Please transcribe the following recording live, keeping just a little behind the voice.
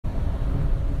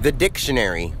the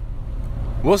dictionary.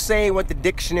 We'll say what the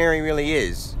dictionary really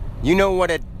is. You know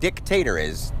what a dictator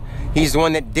is. He's the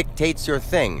one that dictates your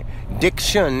thing.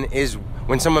 Diction is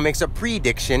when someone makes a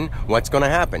prediction what's going to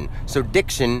happen. So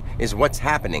diction is what's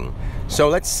happening. So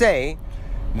let's say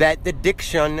that the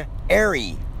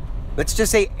dictionary, let's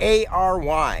just say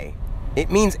A-R-Y. It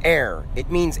means air. It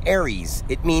means Aries.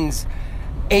 It means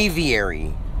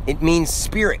aviary. It means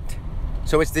spirit.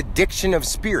 So it's the diction of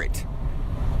spirit.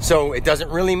 So it doesn't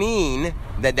really mean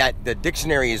that the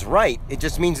dictionary is right. It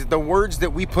just means that the words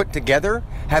that we put together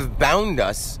have bound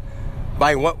us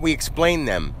by what we explain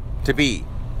them to be.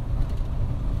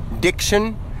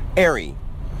 Dictionary.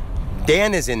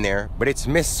 Dan is in there, but it's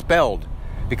misspelled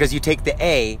because you take the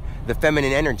A, the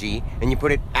feminine energy, and you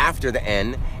put it after the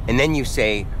N, and then you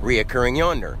say reoccurring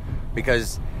yonder,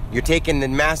 because you're taking the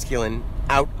masculine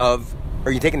out of,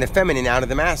 or you're taking the feminine out of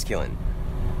the masculine,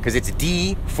 because it's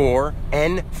D4,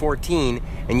 N14,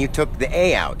 and you took the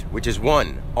A out, which is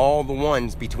 1, all the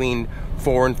ones between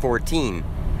 4 and 14,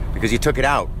 because you took it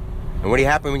out. And what do you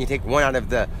happen when you take 1 out of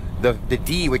the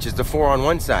D, which is the 4 on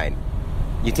one side?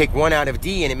 You take 1 out of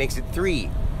D and it makes it 3.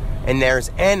 And there's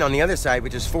N on the other side,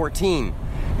 which is 14.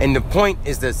 And the point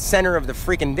is the center of the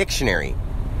freaking dictionary.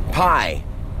 Pi.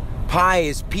 Pi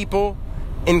is people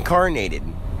incarnated,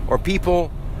 or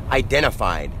people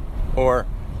identified, or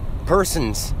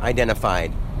persons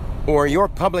identified, or your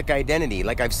public identity,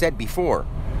 like I've said before.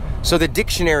 So the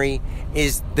dictionary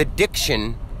is the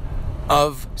diction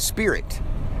of spirit.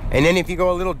 And then if you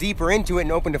go a little deeper into it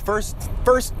and open the first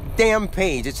damn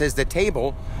page, it says the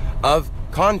table of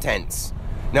contents.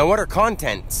 Now, what are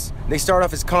contents? They start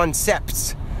off as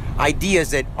concepts,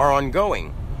 ideas that are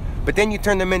ongoing. But then you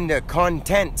turn them into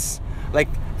contents, like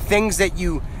things that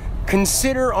you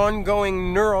consider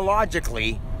ongoing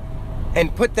neurologically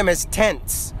and put them as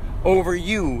tense over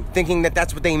you, thinking that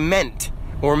that's what they meant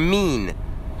or mean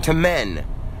to men.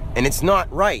 And it's not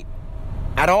right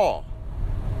at all.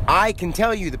 I can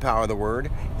tell you the power of the word.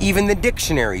 Even the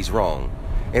dictionary's wrong.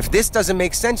 If this doesn't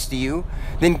make sense to you,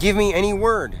 then give me any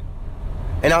word,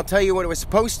 and I'll tell you what it was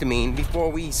supposed to mean before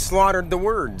we slaughtered the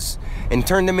words and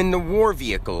turned them into war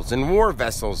vehicles and war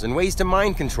vessels and ways to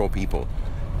mind control people.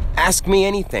 Ask me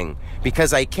anything,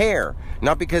 because I care,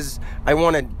 not because I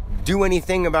want to do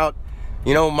anything about,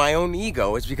 my own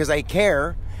ego. It's because I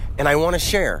care and I want to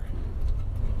share.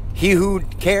 He who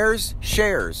cares,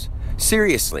 shares.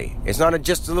 Seriously, it's not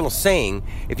just a little saying.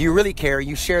 If you really care,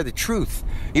 you share the truth.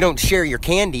 You don't share your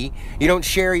candy. You don't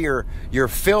share your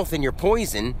filth and your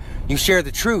poison. You share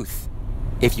the truth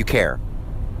if you care.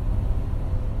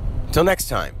 Till next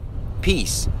time,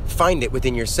 peace. Find it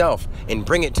within yourself and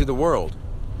bring it to the world.